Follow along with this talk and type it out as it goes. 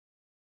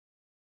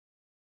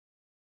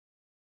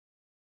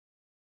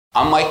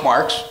I'm Mike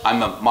Marks.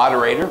 I'm a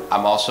moderator.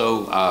 I'm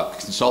also a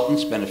consultant,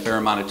 spent a fair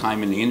amount of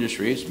time in the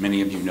industry, as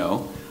many of you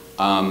know.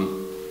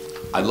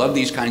 I love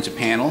these kinds of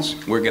panels.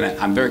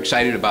 I'm very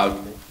excited about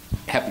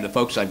having the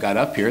folks I've got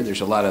up here.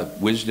 There's a lot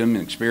of wisdom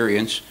and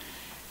experience.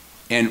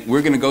 And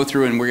we're going to go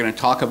through and we're going to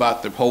talk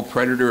about the whole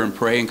predator and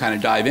prey and kind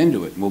of dive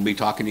into it. We'll be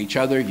talking to each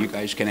other. You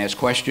guys can ask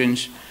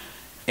questions.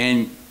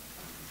 And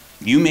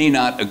you may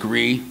not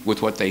agree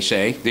with what they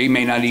say. They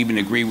may not even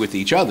agree with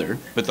each other.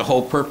 But the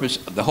whole purpose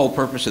of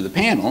the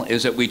panel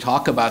is that we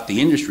talk about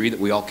the industry that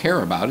we all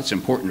care about. It's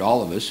important to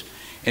all of us.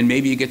 And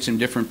maybe you get some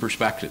different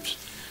perspectives.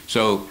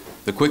 So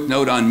the quick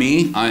note on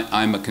me,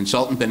 I'm a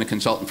consultant, been a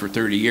consultant for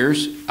 30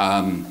 years,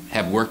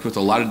 have worked with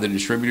a lot of the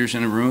distributors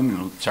in the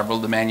room, several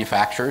of the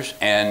manufacturers,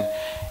 and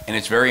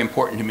it's very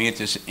important to me that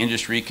this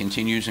industry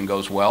continues and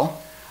goes well.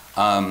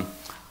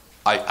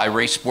 I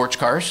race sports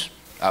cars.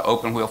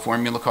 Open wheel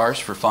formula cars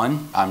for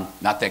fun. I'm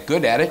not that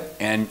good at it,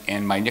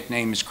 and my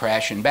nickname is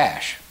Crash and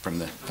Bash from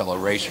the fellow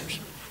racers.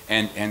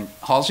 And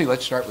Halsey,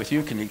 let's start with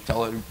you. Can you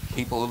tell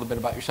people a little bit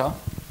about yourself?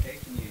 Okay,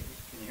 can you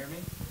hear me?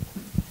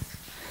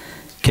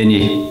 Can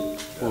you?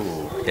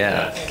 Ooh,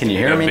 yeah. Can you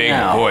hear me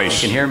now?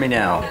 Voice. You can hear me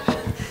now.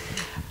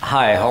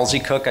 Hi, Halsey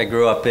Cook. I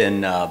grew up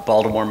in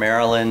Baltimore,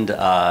 Maryland.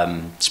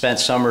 Spent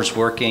summers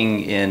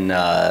working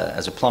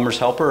as a plumber's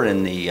helper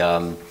in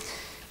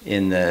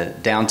the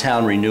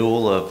downtown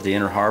renewal of the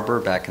Inner Harbor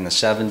back in the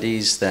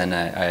 70s. Then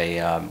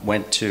I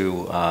went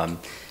to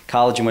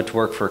college and went to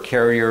work for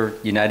Carrier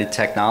United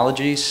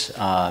Technologies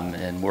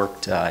and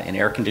worked in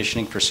air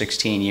conditioning for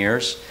 16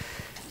 years.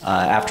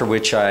 After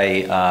which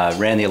I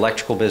ran the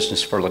electrical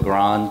business for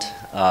Legrand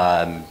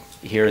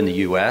here in the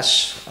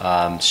US.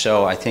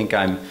 So I think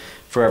I'm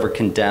forever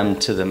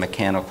condemned to the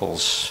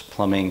mechanicals,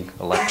 plumbing,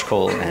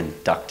 electrical, and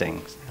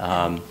ducting.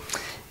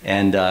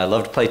 And I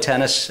love to play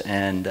tennis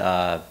and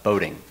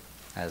boating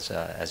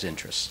as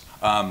interests.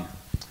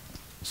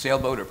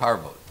 Sailboat or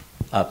powerboat?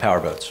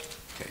 Powerboats.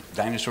 Okay.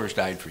 Dinosaurs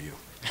died for you.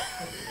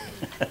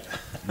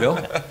 Bill?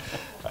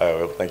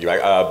 Thank you,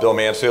 Mike. Bill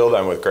Mansfield.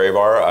 I'm with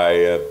Graybar. I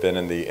have been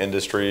in the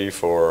industry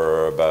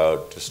for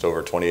about just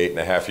over 28 and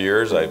a half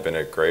years. I've been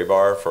at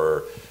Graybar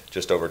for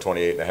just over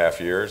 28 and a half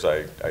years.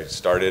 I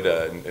started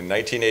in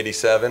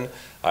 1987.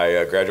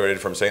 I graduated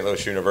from St.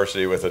 Louis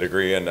University with a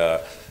degree in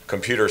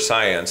computer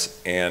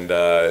science, and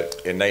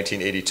in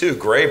 1982,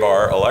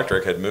 Graybar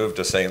Electric had moved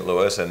to St.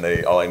 Louis,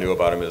 and all I knew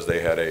about them is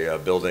they had a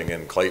building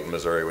in Clayton,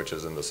 Missouri, which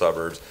is in the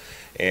suburbs,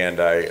 and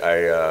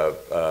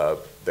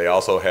they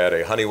also had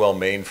a Honeywell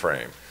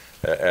mainframe,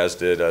 as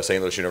did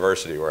St. Louis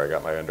University, where I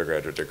got my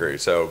undergraduate degree.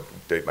 So,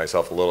 date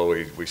myself a little,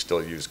 we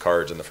still use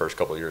cards in the first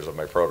couple of years of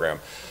my program.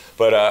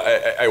 But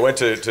I went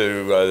to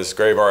this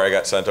Graybar. I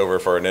got sent over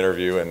for an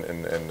interview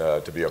and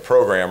to be a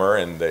programmer,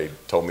 and they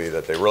told me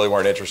that they really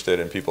weren't interested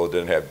in people who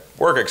didn't have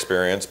work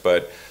experience,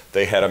 but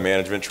they had a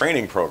management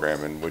training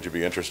program, and would you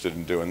be interested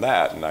in doing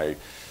that? And I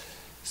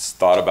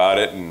thought about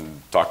it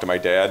and talked to my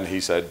dad, and he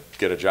said,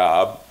 get a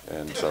job.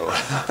 And so,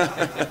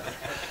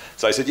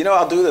 so I said, you know,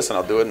 I'll do this, and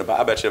I'll do it in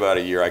I bet you about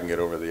a year I can get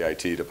over the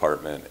IT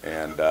department.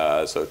 And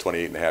so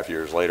 28 and a half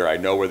years later, I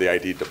know where the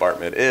IT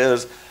department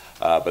is.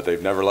 But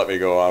they've never let me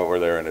go over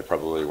there, and it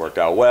probably worked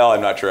out well.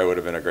 I'm not sure I would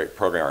have been a great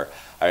programmer.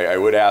 I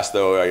would ask,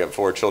 though, I have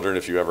 4 children,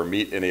 if you ever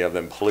meet any of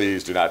them,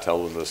 please do not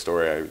tell them the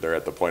story. They're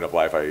at the point of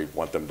life I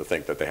want them to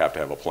think that they have to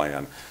have a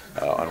plan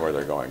on where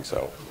they're going.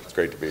 So it's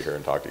great to be here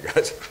and talk to you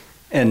guys.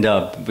 And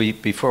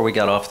before we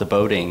got off the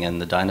boating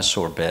and the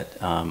dinosaur bit,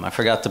 I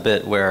forgot the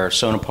bit where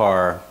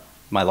Sonepar,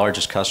 my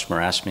largest customer,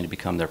 asked me to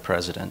become their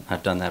president.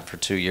 I've done that for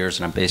 2 years,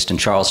 and I'm based in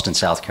Charleston,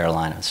 South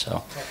Carolina.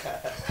 So.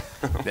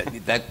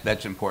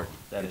 That's important.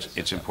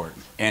 It's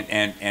important.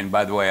 And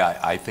by the way,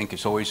 I think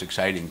it's always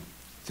exciting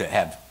to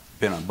have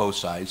been on both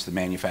sides, the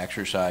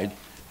manufacturer side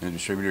and the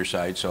distributor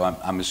side. So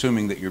I'm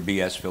assuming that your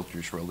BS filter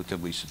is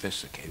relatively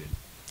sophisticated.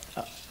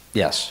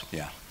 Yes.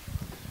 Yeah.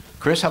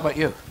 Chris, how about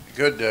you?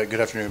 Good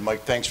afternoon,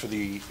 Mike. Thanks for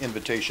the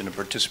invitation to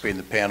participate in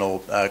the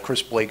panel.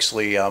 Chris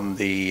Blakesley, I'm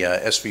the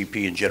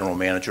SVP and General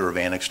Manager of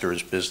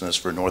Annixter's business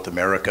for North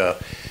America.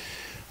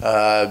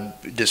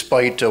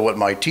 Despite what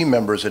my team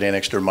members at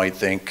Annixter might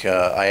think,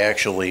 I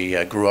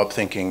actually grew up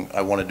thinking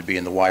I wanted to be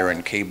in the wire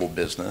and cable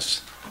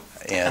business.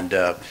 And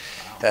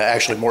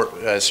actually,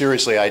 more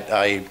seriously,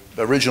 I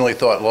originally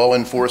thought law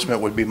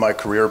enforcement would be my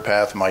career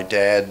path. My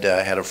dad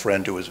had a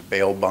friend who was a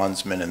bail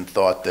bondsman and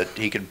thought that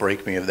he could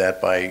break me of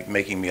that by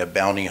making me a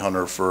bounty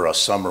hunter for a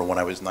summer when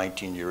I was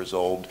 19 years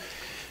old.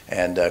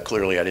 And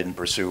clearly I didn't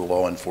pursue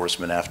law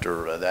enforcement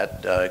after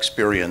that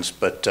experience.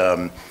 But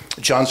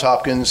Johns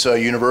Hopkins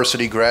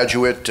University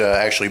graduate,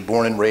 actually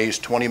born and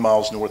raised 20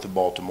 miles north of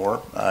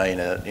Baltimore in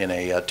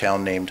a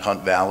town named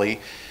Hunt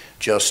Valley.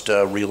 Just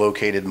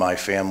relocated my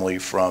family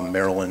from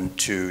Maryland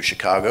to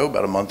Chicago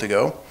about a month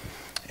ago.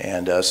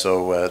 And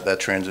so that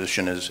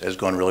transition has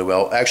gone really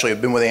well. Actually,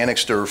 I've been with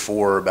Annixter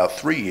for about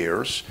 3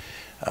 years.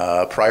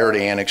 Prior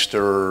to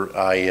Annixter,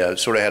 I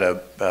sort of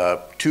had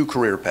two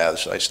career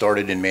paths. I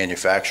started in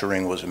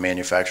manufacturing, was a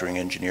manufacturing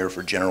engineer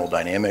for General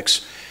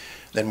Dynamics.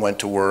 then went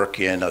to work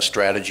in a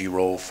strategy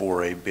role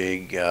for a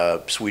big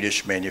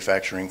Swedish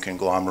manufacturing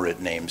conglomerate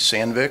named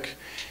Sandvik.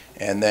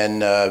 And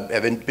then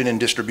having been in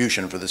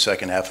distribution for the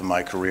second half of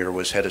my career,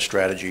 was head of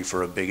strategy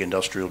for a big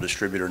industrial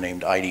distributor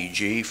named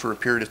IDG for a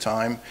period of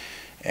time.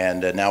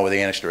 And now with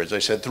Anixter, as I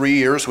said, 3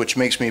 years, which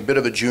makes me a bit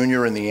of a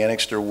junior in the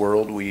Anixter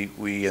world.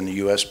 We in the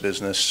U.S.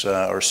 business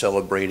are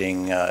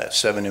celebrating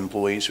 7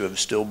 employees who have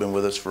still been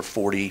with us for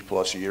 40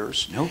 plus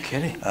years. No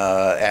kidding.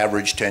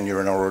 Average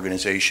tenure in our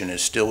organization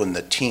is still in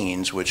the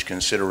teens, which,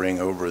 considering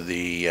over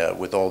the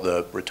with all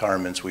the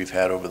retirements we've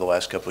had over the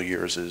last couple of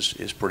years,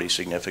 is pretty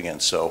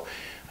significant. So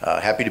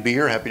happy to be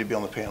here, happy to be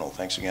on the panel.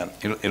 Thanks again.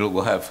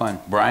 We'll have fun.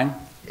 Brian?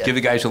 Give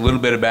the guys a little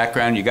bit of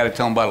background. You got to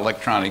tell them about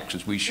electronics,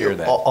 because we share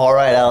that. All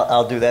right,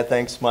 I'll do that.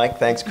 Thanks, Mike.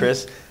 Thanks,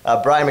 Chris.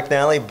 Brian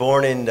McNally,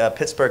 born in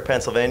Pittsburgh,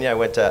 Pennsylvania. I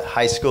went to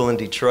high school in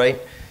Detroit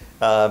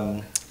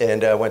and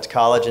went to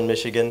college in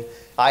Michigan.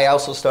 I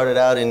also started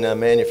out in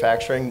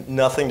manufacturing,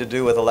 nothing to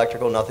do with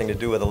electrical, nothing to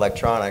do with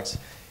electronics,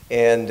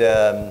 and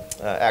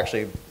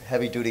actually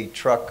heavy-duty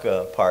truck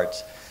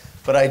parts.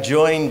 But I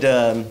joined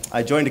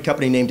a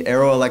company named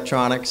Aero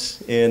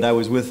Electronics, and I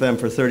was with them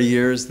for 30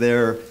 years.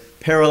 They're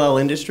parallel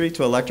industry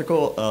to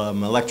electrical,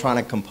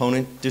 electronic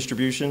component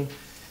distribution.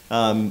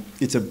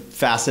 It's a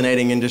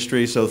fascinating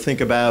industry, so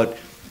think about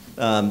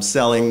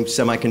selling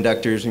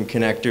semiconductors and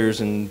connectors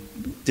and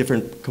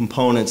different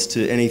components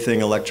to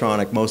anything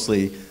electronic. Most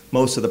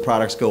of the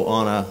products go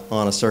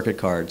on a circuit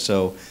card.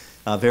 So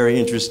very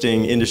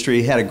interesting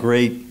industry. Had a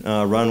great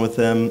run with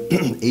them,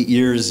 8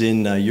 years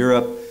in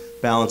Europe,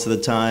 balance of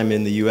the time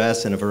in the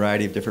US in a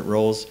variety of different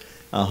roles.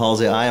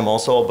 Halsey, I am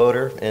also a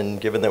boater,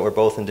 and given that we're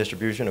both in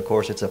distribution, of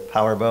course it's a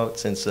power boat,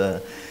 since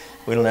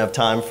we don't have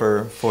time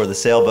for the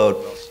sailboat.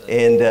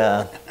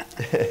 And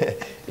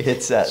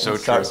it's so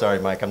sorry,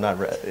 Mike, I'm not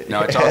ready.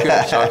 No, it's all good.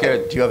 It's all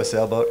good. Do you have a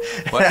sailboat?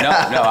 Well,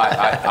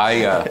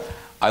 no,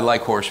 I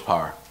like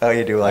horsepower. Oh,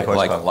 you do like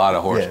horsepower. I like a lot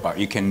of horsepower. Yeah.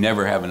 You can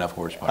never have enough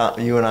horsepower.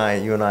 You and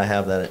I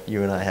have that.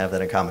 You and I have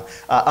that in common.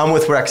 I'm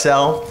with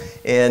Rexel,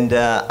 and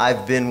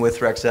I've been with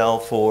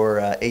Rexel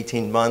for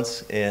 18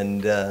 months,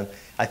 and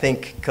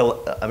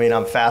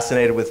I'm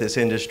fascinated with this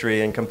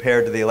industry, and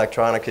compared to the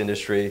electronic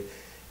industry,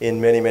 in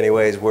many, many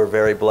ways, we're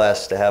very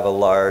blessed to have a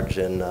large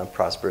and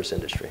prosperous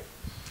industry.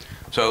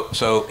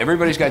 So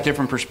everybody's got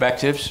different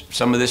perspectives.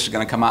 Some of this is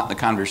going to come out in the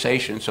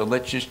conversation, so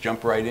let's just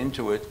jump right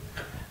into it.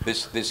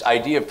 This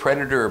idea of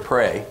predator or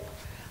prey,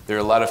 there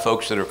are a lot of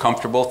folks that are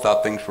comfortable,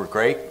 thought things were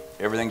great,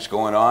 everything's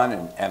going on,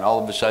 and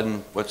all of a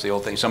sudden, what's the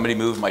old thing? Somebody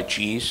moved my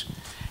cheese,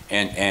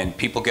 and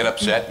people get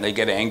upset and they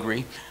get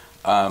angry.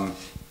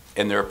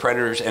 And there are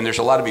predators, and there's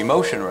a lot of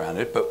emotion around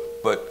it,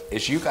 but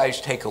as you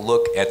guys take a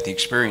look at the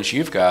experience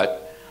you've got,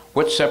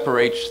 what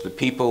separates the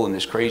people in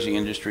this crazy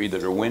industry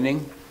that are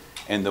winning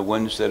and the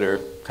ones that are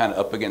kind of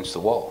up against the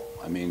wall?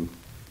 I mean,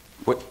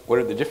 what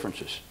are the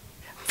differences?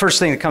 First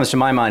thing that comes to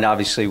my mind,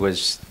 obviously,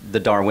 was the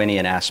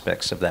Darwinian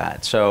aspects of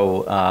that.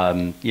 So,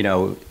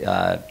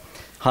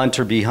 hunt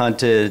or be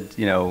hunted,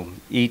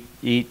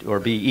 eat or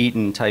be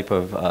eaten type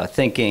of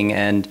thinking.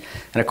 And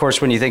of course,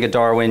 when you think of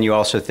Darwin, you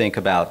also think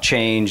about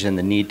change and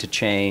the need to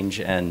change.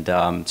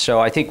 And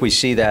so I think we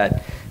see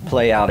that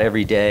play out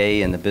every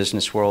day in the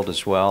business world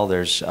as well.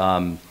 There's,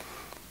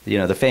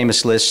 the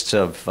famous lists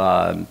of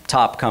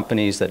top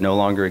companies that no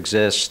longer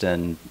exist.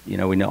 And,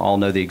 we all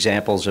know the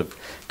examples of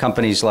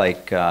companies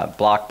like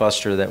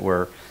Blockbuster that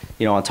were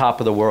on top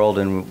of the world,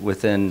 and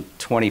within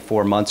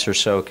 24 months or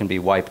so can be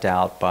wiped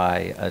out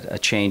by a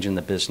change in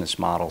the business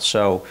model.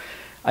 So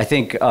I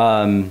think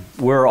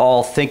we're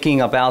all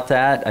thinking about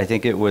that. I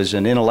think it was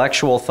an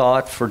intellectual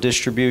thought for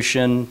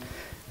distribution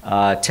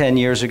 10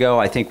 years ago.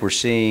 I think we're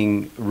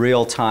seeing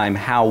real time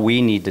how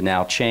we need to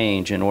now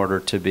change in order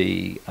to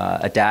be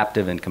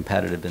adaptive and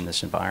competitive in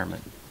this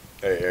environment.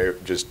 Hey,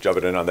 just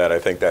jumping in on that, I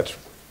think that's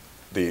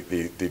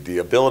the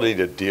ability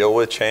to deal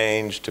with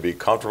change, to be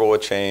comfortable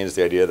with change,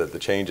 the idea that the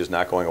change is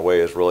not going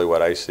away is really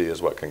what I see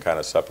as what can kind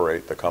of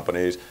separate the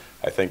companies.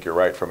 I think you're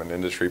right from an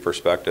industry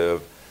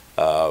perspective.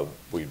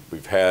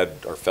 We've had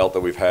or felt that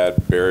we've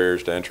had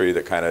barriers to entry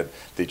that kind of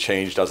the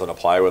change doesn't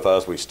apply with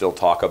us. We still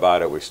talk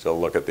about it. We still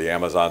look at the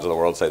Amazons of the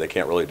world and say they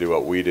can't really do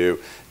what we do.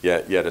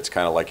 Yet it's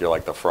kind of like you're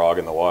like the frog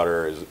in the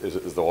water.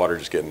 Is the water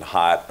just getting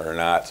hot or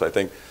not? So I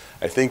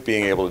think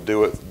being able to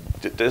do it,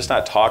 just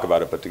not talk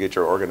about it, but to get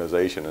your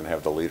organization and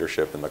have the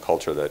leadership and the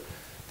culture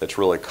that's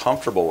really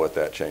comfortable with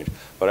that change.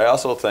 But I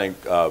also think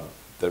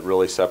that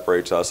really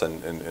separates us,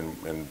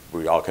 and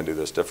we all can do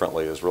this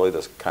differently, is really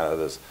this kind of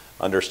this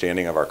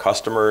understanding of our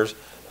customers,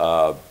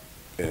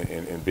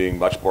 and being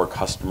much more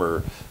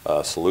customer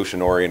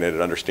solution oriented,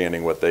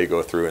 understanding what they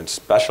go through and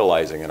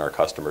specializing in our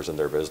customers and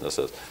their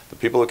businesses. The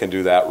people who can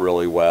do that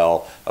really well,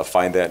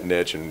 find that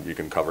niche, and you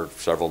can cover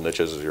several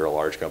niches if you're a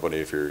large company,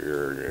 if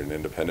you're an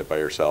independent by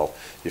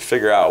yourself. You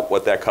figure out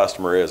what that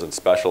customer is and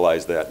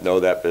specialize that, know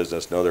that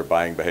business, know their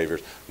buying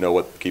behaviors, know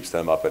what keeps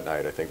them up at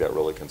night. I think that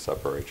really can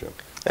separate you.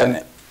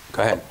 And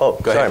go ahead. Oh,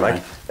 go sorry,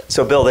 Mike.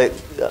 So, Bill,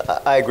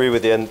 I agree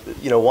with you. And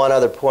one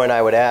other point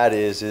I would add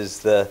is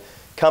the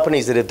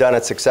companies that have done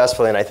it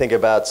successfully, and I think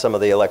about some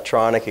of the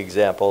electronic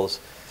examples,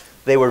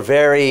 they were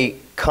very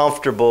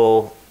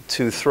comfortable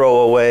to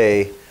throw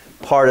away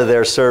part of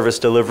their service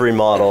delivery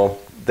model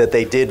that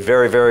they did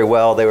very, very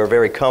well, they were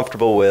very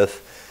comfortable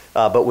with,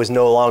 but was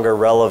no longer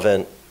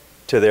relevant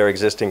to their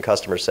existing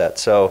customer set.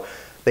 So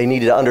they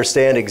needed to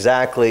understand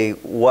exactly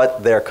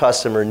what their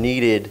customer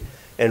needed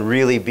and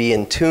really be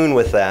in tune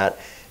with that.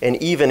 And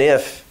even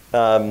if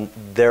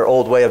their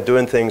old way of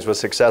doing things was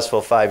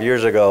successful 5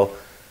 years ago,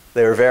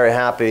 they were very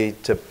happy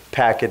to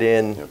pack it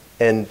in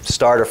and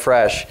start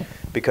afresh,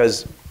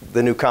 because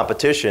the new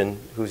competition,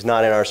 who's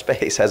not in our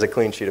space, has a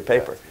clean sheet of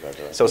paper.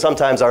 So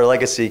sometimes our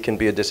legacy can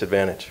be a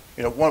disadvantage.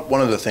 You know,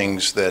 one of the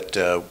things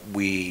that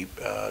we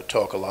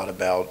talk a lot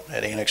about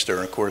at Annixter,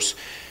 and of course,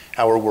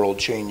 our world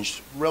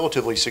changed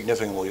relatively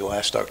significantly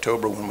last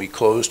October when we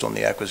closed on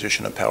the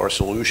acquisition of Power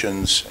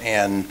Solutions,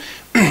 and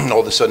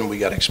all of a sudden we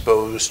got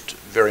exposed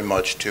very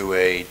much to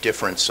a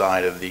different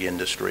side of the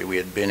industry. We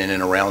had been in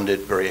and around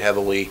it very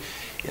heavily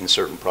in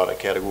certain product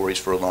categories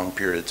for a long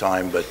period of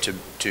time, but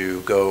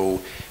to go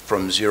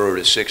from 0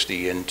 to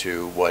 60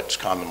 into what's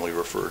commonly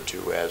referred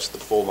to as the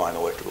full line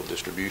electrical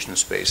distribution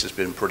space has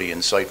been pretty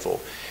insightful.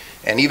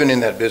 And even in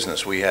that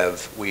business, we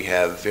have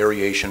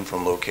variation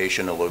from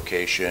location to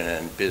location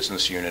and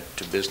business unit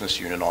to business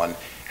unit on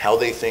how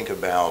they think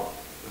about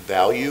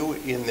value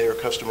in their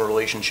customer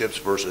relationships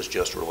versus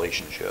just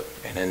relationship.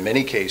 And in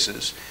many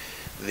cases,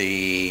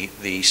 the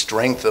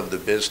strength of the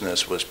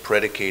business was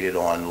predicated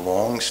on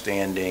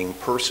long-standing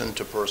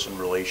person-to-person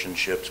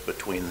relationships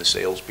between the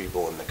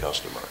salespeople and the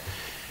customer.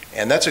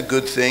 And that's a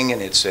good thing,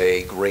 and it's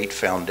a great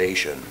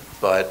foundation.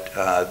 But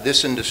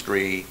this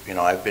industry, you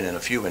know, I've been in a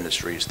few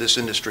industries. This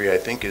industry, I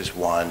think, is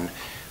one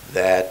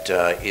that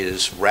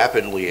is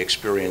rapidly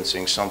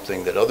experiencing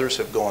something that others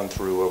have gone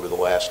through over the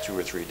last 2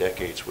 or 3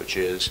 decades, which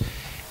is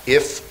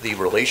if the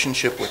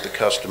relationship with the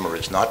customer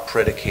is not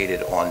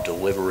predicated on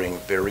delivering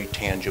very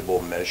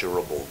tangible,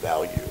 measurable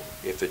value,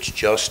 if it's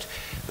just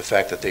the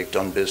fact that they've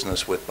done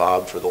business with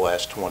Bob for the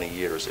last 20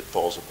 years, it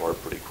falls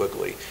apart pretty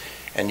quickly.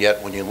 And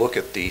yet, when you look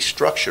at the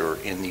structure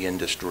in the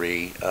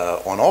industry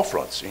on all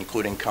fronts,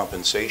 including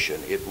compensation,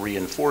 it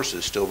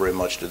reinforces still very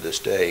much to this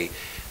day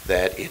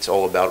that it's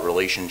all about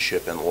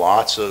relationship and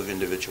lots of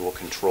individual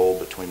control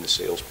between the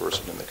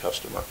salesperson and the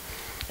customer.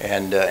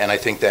 And I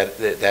think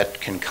that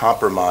can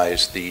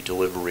compromise the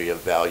delivery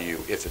of value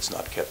if it's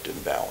not kept in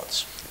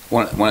balance.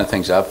 One of the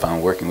things I've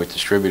found working with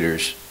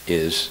distributors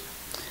is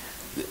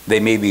they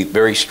may be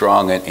very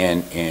strong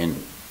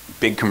in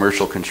big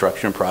commercial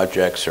construction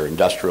projects or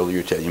industrial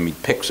utility. I mean,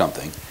 pick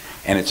something,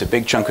 and it's a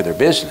big chunk of their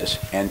business,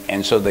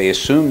 and so they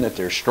assume that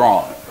they're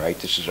strong, right?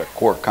 This is our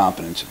core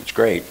competence, and it's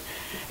great.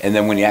 And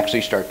then when you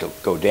actually start to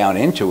go down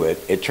into it,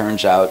 it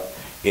turns out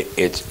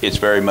it's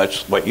very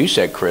much what you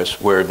said,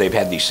 Chris, where they've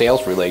had these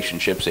sales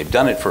relationships. They've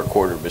done it for a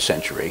quarter of a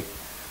century.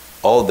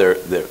 All the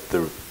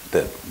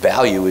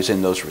value is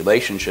in those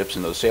relationships,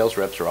 and those sales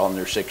reps are all in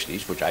their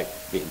 60s, which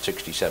being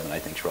 67, I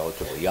think is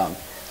relatively young.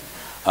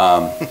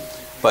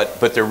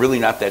 But they're really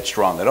not that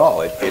strong at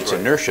all. It's right.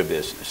 Inertia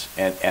business,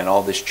 and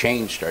all this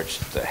change starts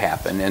to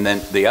happen. And then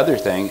the other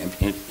thing,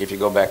 if you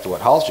go back to what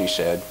Halsey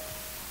said,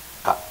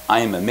 I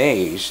am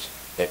amazed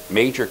at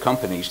major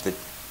companies that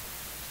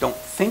don't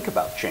think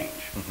about change.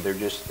 Mm-hmm. They're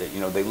just, you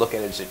know, they look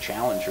at it as a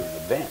challenge or an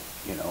event,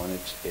 you know, and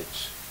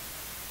it's.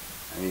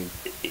 I mean,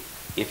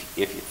 if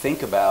you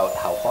think about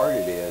how hard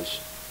it is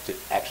to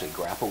actually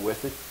grapple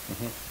with it,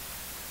 mm-hmm.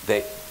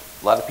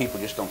 A lot of people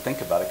just don't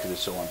think about it because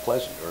it's so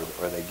unpleasant,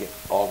 or they get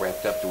all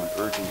wrapped up doing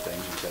urgent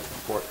things instead of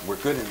important. We're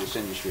good in this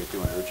industry at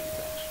doing urgent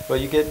things. Well,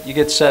 you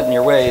get set in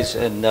your ways,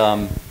 and you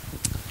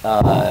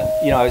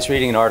know, I was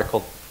reading an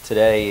article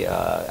today,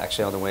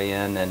 actually on the way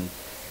in, and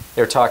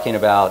they're talking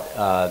about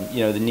you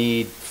know, the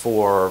need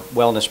for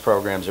wellness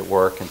programs at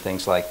work and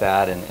things like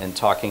that, and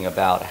talking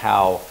about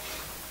how.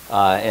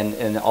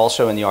 And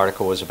also in the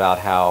article was about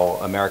how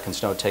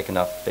Americans don't take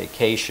enough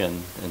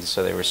vacation, and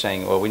so they were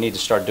saying, well, we need to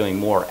start doing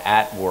more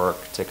at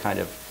work to kind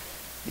of,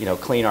 you know,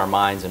 clean our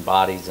minds and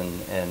bodies, and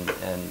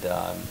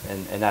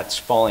that's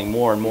falling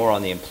more and more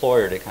on the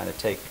employer to kind of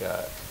take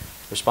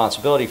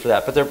responsibility for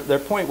that. But their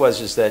point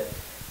is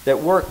that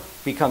work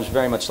becomes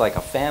very much like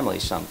a family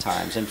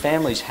sometimes, and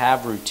families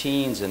have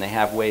routines and they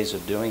have ways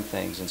of doing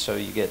things, and so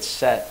you get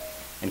set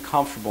and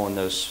comfortable in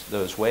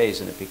those ways,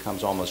 and it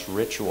becomes almost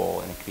ritual,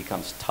 and it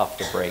becomes tough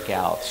to break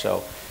out.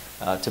 So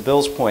to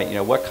Bill's point, you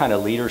know, what kind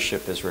of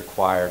leadership is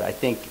required? I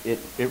think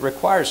it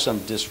requires some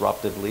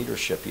disruptive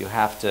leadership. You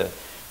have to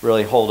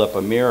really hold up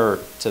a mirror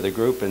to the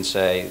group and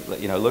say,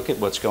 you know, look at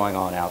what's going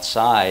on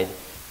outside,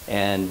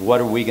 and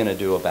what are we going to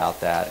do about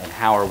that, and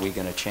how are we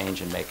going to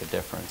change and make a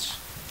difference?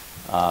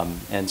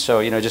 And so,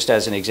 you know, just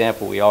as an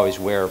example, we always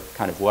wear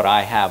kind of what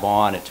I have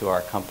on to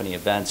our company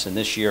events, and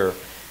this year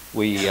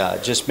we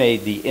just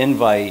made the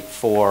invite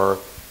for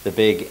the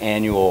big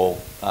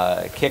annual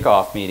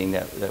kickoff meeting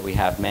that we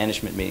have,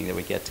 management meeting that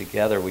we get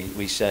together.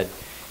 We said,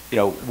 you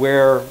know,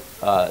 wear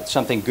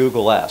something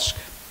Google-esque.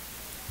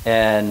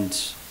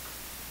 And,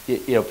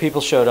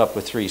 people showed up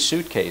with 3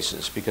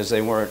 suitcases because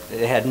they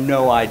had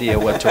no idea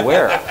what to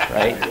wear,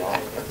 right?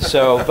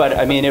 So, but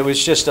I mean, it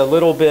was just a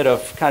little bit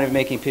of kind of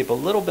making people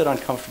a little bit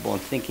uncomfortable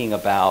and thinking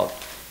about,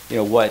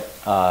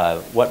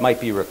 what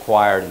might be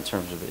required in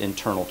terms of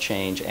internal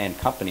change and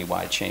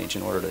company-wide change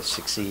in order to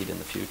succeed in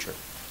the future.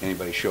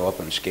 Anybody show up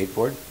on a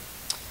skateboard?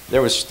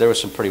 There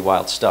was some pretty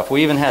wild stuff.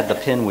 We even had the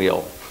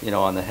pinwheel,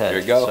 on the head.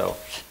 There you go. So